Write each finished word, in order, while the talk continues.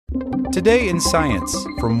Today in Science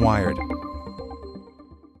from Wired.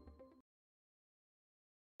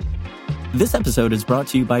 This episode is brought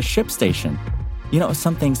to you by ShipStation. You know,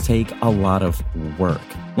 some things take a lot of work,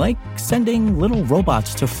 like sending little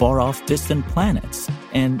robots to far-off distant planets.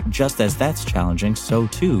 And just as that's challenging, so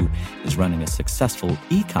too is running a successful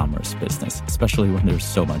e-commerce business, especially when there's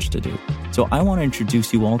so much to do. So I want to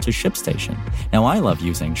introduce you all to ShipStation. Now, I love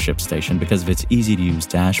using ShipStation because of its easy-to-use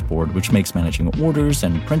dashboard, which makes managing orders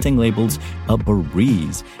and printing labels a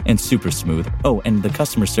breeze and super smooth. Oh, and the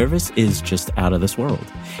customer service is just out of this world.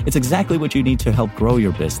 It's exactly what you need to help grow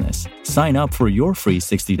your business. Sign up for your free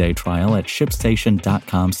 60-day trial at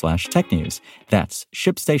shipstation.com/technews. That's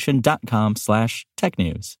shipstation.com/technews.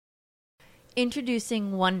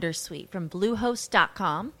 Introducing Wondersuite from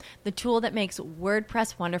Bluehost.com, the tool that makes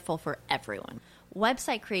WordPress wonderful for everyone.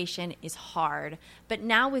 Website creation is hard, but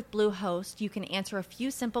now with Bluehost, you can answer a few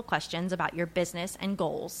simple questions about your business and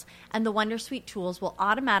goals, and the Wondersuite tools will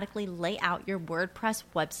automatically lay out your WordPress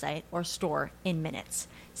website or store in minutes.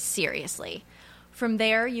 Seriously. From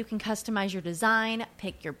there, you can customize your design,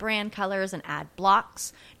 pick your brand colors, and add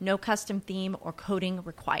blocks. No custom theme or coding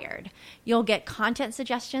required. You'll get content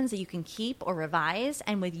suggestions that you can keep or revise,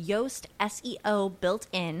 and with Yoast SEO built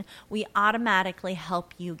in, we automatically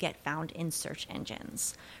help you get found in search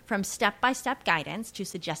engines. From step-by-step guidance to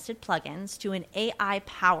suggested plugins to an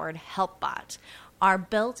AI-powered help bot, our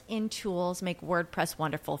built-in tools make WordPress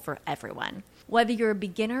wonderful for everyone. Whether you're a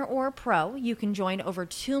beginner or a pro, you can join over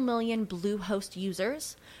 2 million Bluehost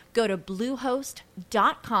users. Go to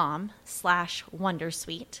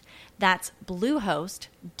bluehost.com/wondersuite. That's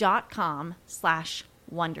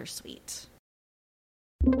bluehost.com/wondersuite.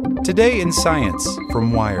 Today in Science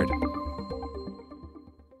from Wired.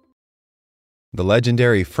 The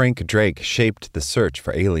legendary Frank Drake shaped the search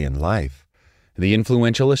for alien life. The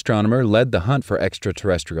influential astronomer led the hunt for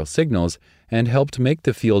extraterrestrial signals and helped make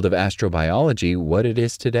the field of astrobiology what it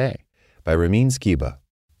is today. By Ramin Skiba.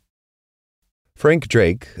 Frank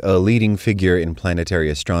Drake, a leading figure in planetary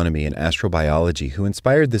astronomy and astrobiology who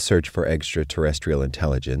inspired the search for extraterrestrial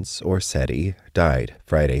intelligence, or SETI, died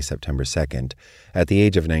Friday, September 2nd, at the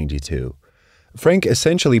age of 92. Frank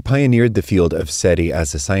essentially pioneered the field of SETI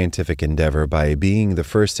as a scientific endeavor by being the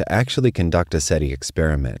first to actually conduct a SETI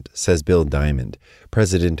experiment, says Bill Diamond,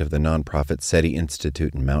 president of the nonprofit SETI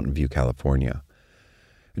Institute in Mountain View, California.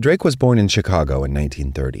 Drake was born in Chicago in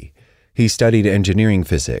 1930. He studied engineering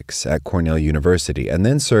physics at Cornell University and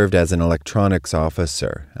then served as an electronics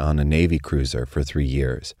officer on a Navy cruiser for 3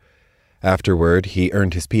 years. Afterward, he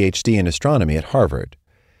earned his PhD in astronomy at Harvard.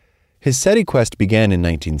 His SETI quest began in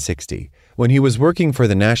 1960, when he was working for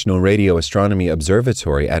the National Radio Astronomy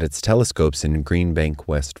Observatory at its telescopes in Green Bank,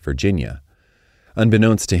 West Virginia.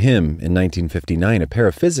 Unbeknownst to him, in 1959, a pair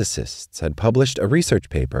of physicists had published a research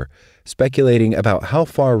paper speculating about how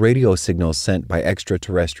far radio signals sent by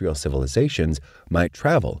extraterrestrial civilizations might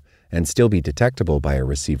travel and still be detectable by a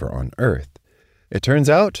receiver on Earth. It turns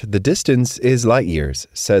out the distance is light years,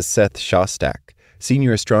 says Seth Shostak,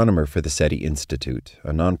 senior astronomer for the SETI Institute,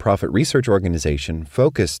 a nonprofit research organization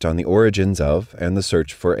focused on the origins of and the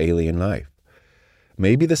search for alien life.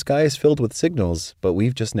 Maybe the sky is filled with signals, but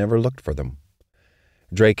we've just never looked for them.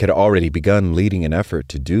 Drake had already begun leading an effort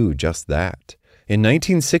to do just that. In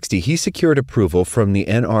 1960, he secured approval from the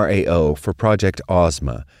NRAO for Project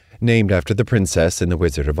Ozma, named after the princess in The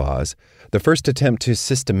Wizard of Oz, the first attempt to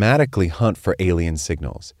systematically hunt for alien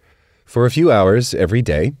signals. For a few hours every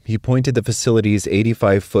day, he pointed the facility's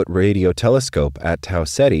 85-foot radio telescope at Tau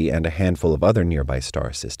Ceti and a handful of other nearby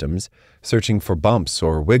star systems, searching for bumps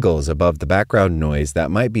or wiggles above the background noise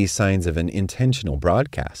that might be signs of an intentional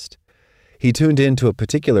broadcast. He tuned in to a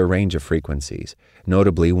particular range of frequencies,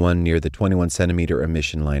 notably one near the 21-centimeter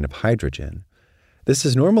emission line of hydrogen. This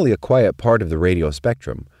is normally a quiet part of the radio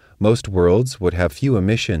spectrum. Most worlds would have few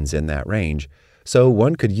emissions in that range, so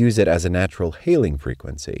one could use it as a natural hailing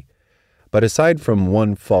frequency. But aside from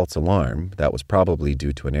one false alarm, that was probably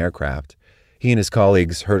due to an aircraft, he and his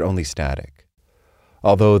colleagues heard only static.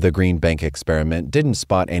 Although the Green Bank experiment didn't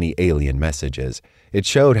spot any alien messages, it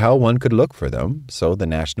showed how one could look for them, so the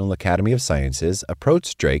National Academy of Sciences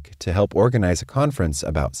approached Drake to help organize a conference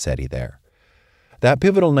about SETI there. That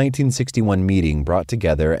pivotal 1961 meeting brought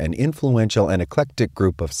together an influential and eclectic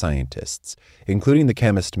group of scientists, including the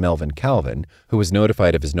chemist Melvin Calvin, who was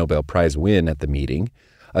notified of his Nobel Prize win at the meeting,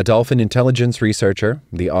 a dolphin intelligence researcher,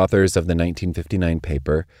 the authors of the 1959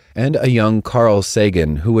 paper, and a young Carl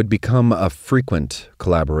Sagan who would become a frequent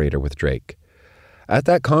collaborator with Drake. At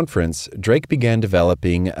that conference, Drake began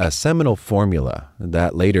developing a seminal formula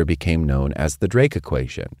that later became known as the Drake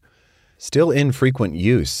equation. Still in frequent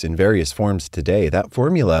use in various forms today, that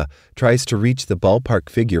formula tries to reach the ballpark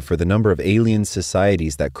figure for the number of alien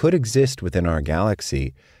societies that could exist within our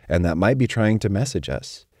galaxy and that might be trying to message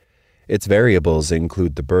us. Its variables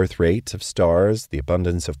include the birth rate of stars, the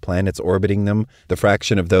abundance of planets orbiting them, the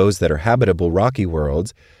fraction of those that are habitable rocky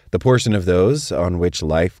worlds, the portion of those on which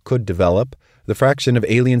life could develop, the fraction of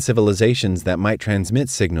alien civilizations that might transmit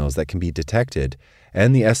signals that can be detected,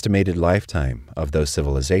 and the estimated lifetime of those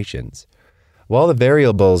civilizations. While the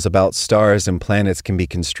variables about stars and planets can be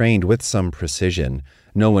constrained with some precision,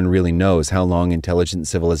 no one really knows how long intelligent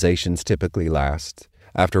civilizations typically last.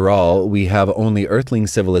 After all, we have only Earthling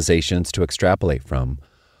civilizations to extrapolate from.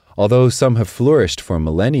 Although some have flourished for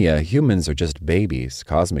millennia, humans are just babies,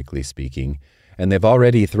 cosmically speaking, and they've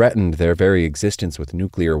already threatened their very existence with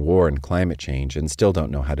nuclear war and climate change and still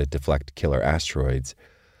don't know how to deflect killer asteroids.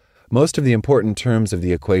 Most of the important terms of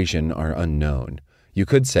the equation are unknown. You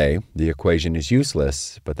could say the equation is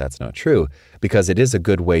useless, but that's not true, because it is a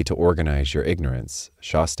good way to organize your ignorance,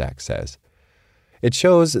 Shostak says. It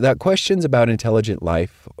shows that questions about intelligent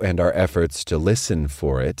life and our efforts to listen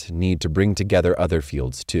for it need to bring together other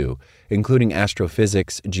fields too, including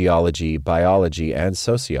astrophysics, geology, biology, and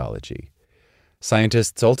sociology.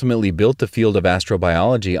 Scientists ultimately built the field of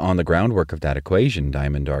astrobiology on the groundwork of that equation,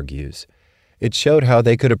 Diamond argues. It showed how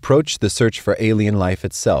they could approach the search for alien life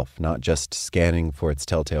itself, not just scanning for its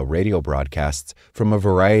telltale radio broadcasts, from a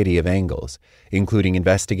variety of angles, including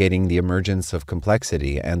investigating the emergence of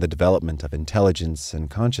complexity and the development of intelligence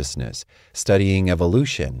and consciousness, studying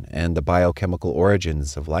evolution and the biochemical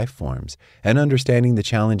origins of life forms, and understanding the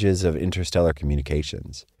challenges of interstellar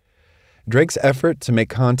communications. Drake's effort to make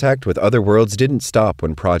contact with other worlds didn't stop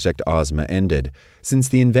when Project Ozma ended. Since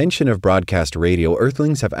the invention of broadcast radio,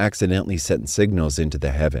 Earthlings have accidentally sent signals into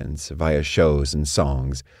the heavens via shows and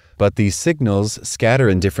songs, but these signals scatter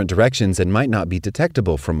in different directions and might not be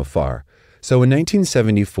detectable from afar. So in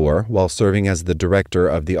 1974, while serving as the director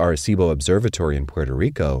of the Arecibo Observatory in Puerto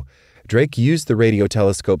Rico, Drake used the radio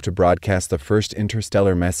telescope to broadcast the first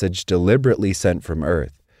interstellar message deliberately sent from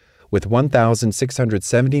Earth. With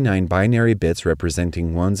 1,679 binary bits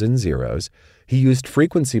representing ones and zeros, he used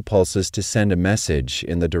frequency pulses to send a message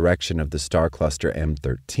in the direction of the star cluster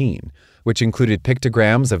M13, which included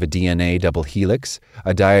pictograms of a DNA double helix,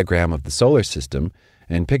 a diagram of the solar system,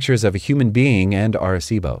 and pictures of a human being and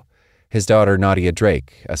Arecibo. His daughter Nadia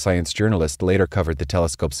Drake, a science journalist, later covered the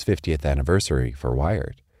telescope's 50th anniversary for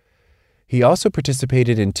Wired. He also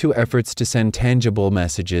participated in 2 efforts to send tangible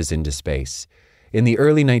messages into space. In the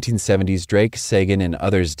early 1970s, Drake, Sagan, and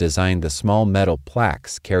others designed the small metal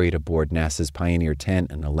plaques carried aboard NASA's Pioneer 10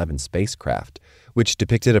 and 11 spacecraft, which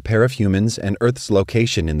depicted a pair of humans and Earth's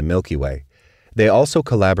location in the Milky Way. They also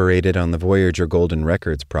collaborated on the Voyager Golden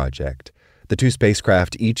Records project. The 2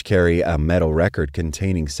 spacecraft each carry a metal record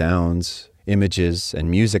containing sounds, images,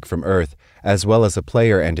 and music from Earth, as well as a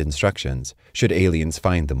player and instructions, should aliens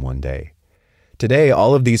find them one day. Today,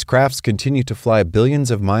 all of these crafts continue to fly billions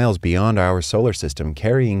of miles beyond our solar system,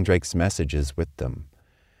 carrying Drake's messages with them.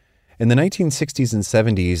 In the 1960s and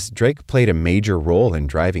 70s, Drake played a major role in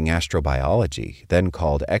driving astrobiology, then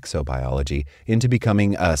called exobiology, into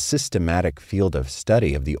becoming a systematic field of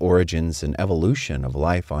study of the origins and evolution of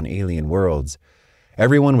life on alien worlds.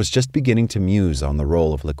 Everyone was just beginning to muse on the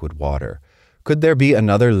role of liquid water. Could there be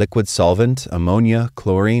another liquid solvent, ammonia,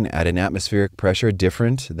 chlorine, at an atmospheric pressure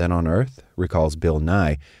different than on Earth? Recalls Bill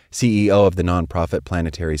Nye, CEO of the nonprofit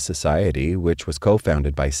Planetary Society, which was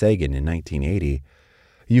co-founded by Sagan in 1980.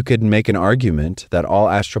 You could make an argument that all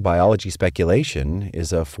astrobiology speculation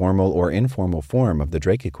is a formal or informal form of the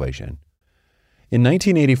Drake equation. In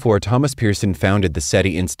 1984, Thomas Pearson founded the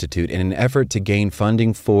SETI Institute in an effort to gain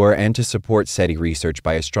funding for and to support SETI research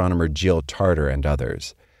by astronomer Jill Tarter and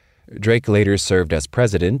others. Drake later served as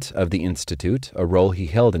president of the Institute, a role he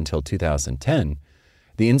held until 2010.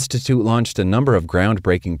 The Institute launched a number of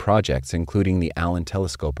groundbreaking projects, including the Allen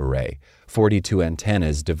Telescope Array, 42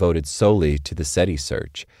 antennas devoted solely to the SETI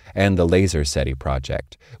search, and the Laser SETI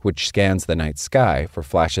project, which scans the night sky for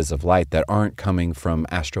flashes of light that aren't coming from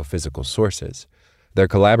astrophysical sources. Their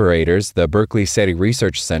collaborators, the Berkeley SETI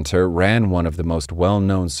Research Center, ran one of the most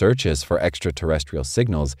well-known searches for extraterrestrial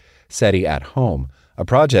signals, SETI at Home, a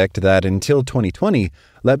project that, until 2020,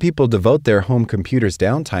 let people devote their home computers'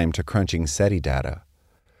 downtime to crunching SETI data.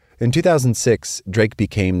 In 2006, Drake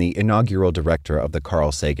became the inaugural director of the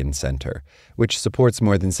Carl Sagan Center, which supports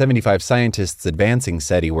more than 75 scientists advancing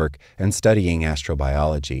SETI work and studying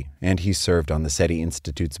astrobiology, and he served on the SETI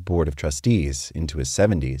Institute's Board of Trustees into his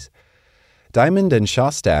 70s. Diamond and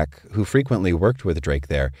Shostak, who frequently worked with Drake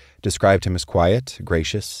there, described him as quiet,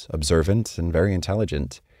 gracious, observant, and very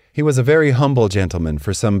intelligent. He was a very humble gentleman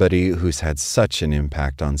for somebody who's had such an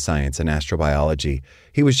impact on science and astrobiology.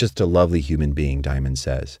 He was just a lovely human being, Diamond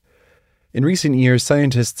says. In recent years,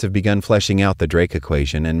 scientists have begun fleshing out the Drake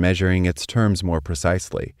equation and measuring its terms more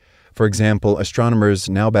precisely. For example, astronomers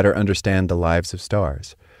now better understand the lives of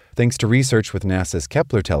stars. Thanks to research with NASA's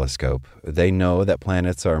Kepler telescope, they know that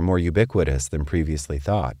planets are more ubiquitous than previously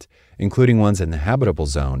thought, including ones in the habitable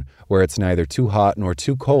zone, where it's neither too hot nor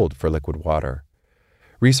too cold for liquid water.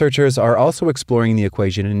 Researchers are also exploring the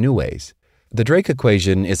equation in new ways. The Drake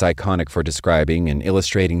equation is iconic for describing and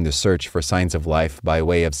illustrating the search for signs of life by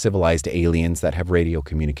way of civilized aliens that have radio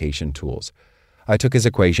communication tools. I took his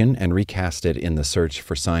equation and recast it in the search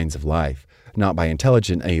for signs of life, not by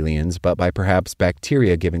intelligent aliens, but by perhaps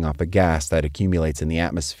bacteria giving off a gas that accumulates in the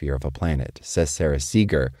atmosphere of a planet, says Sarah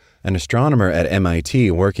Seeger, an astronomer at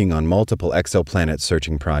MIT working on multiple exoplanet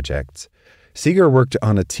searching projects. Seeger worked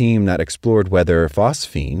on a team that explored whether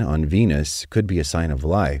phosphine on Venus could be a sign of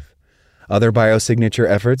life. Other biosignature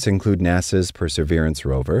efforts include NASA's Perseverance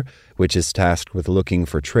rover, which is tasked with looking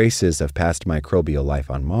for traces of past microbial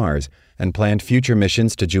life on Mars, and planned future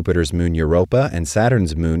missions to Jupiter's moon Europa and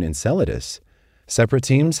Saturn's moon Enceladus. Separate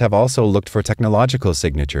teams have also looked for technological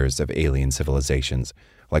signatures of alien civilizations,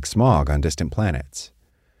 like smog on distant planets.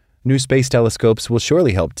 New space telescopes will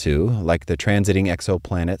surely help too, like the Transiting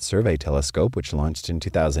Exoplanet Survey Telescope, which launched in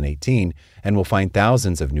 2018 and will find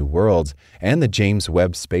thousands of new worlds, and the James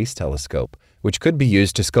Webb Space Telescope, which could be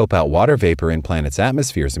used to scope out water vapor in planets'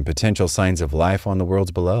 atmospheres and potential signs of life on the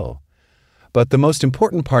worlds below. But the most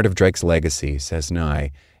important part of Drake's legacy, says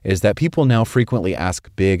Nye, is that people now frequently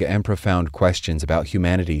ask big and profound questions about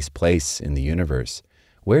humanity's place in the universe.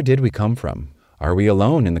 Where did we come from? Are we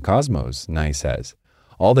alone in the cosmos? Nye says.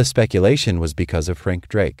 All this speculation was because of Frank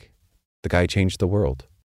Drake. The guy changed the world.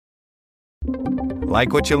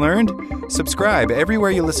 Like what you learned? Subscribe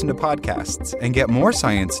everywhere you listen to podcasts and get more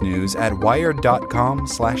science news at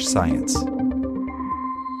wired.com/science.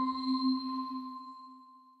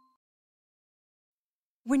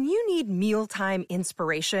 When you need mealtime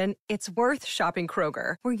inspiration, it's worth shopping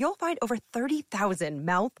Kroger, where you'll find over 30,000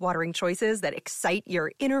 mouth-watering choices that excite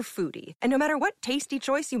your inner foodie. And no matter what tasty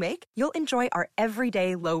choice you make, you'll enjoy our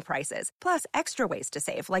everyday low prices, plus extra ways to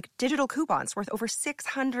save, like digital coupons worth over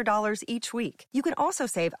 $600 each week. You can also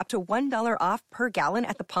save up to $1 off per gallon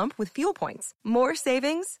at the pump with fuel points. More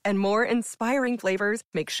savings and more inspiring flavors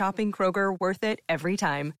make shopping Kroger worth it every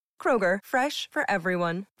time. Kroger, fresh for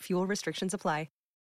everyone. Fuel restrictions apply.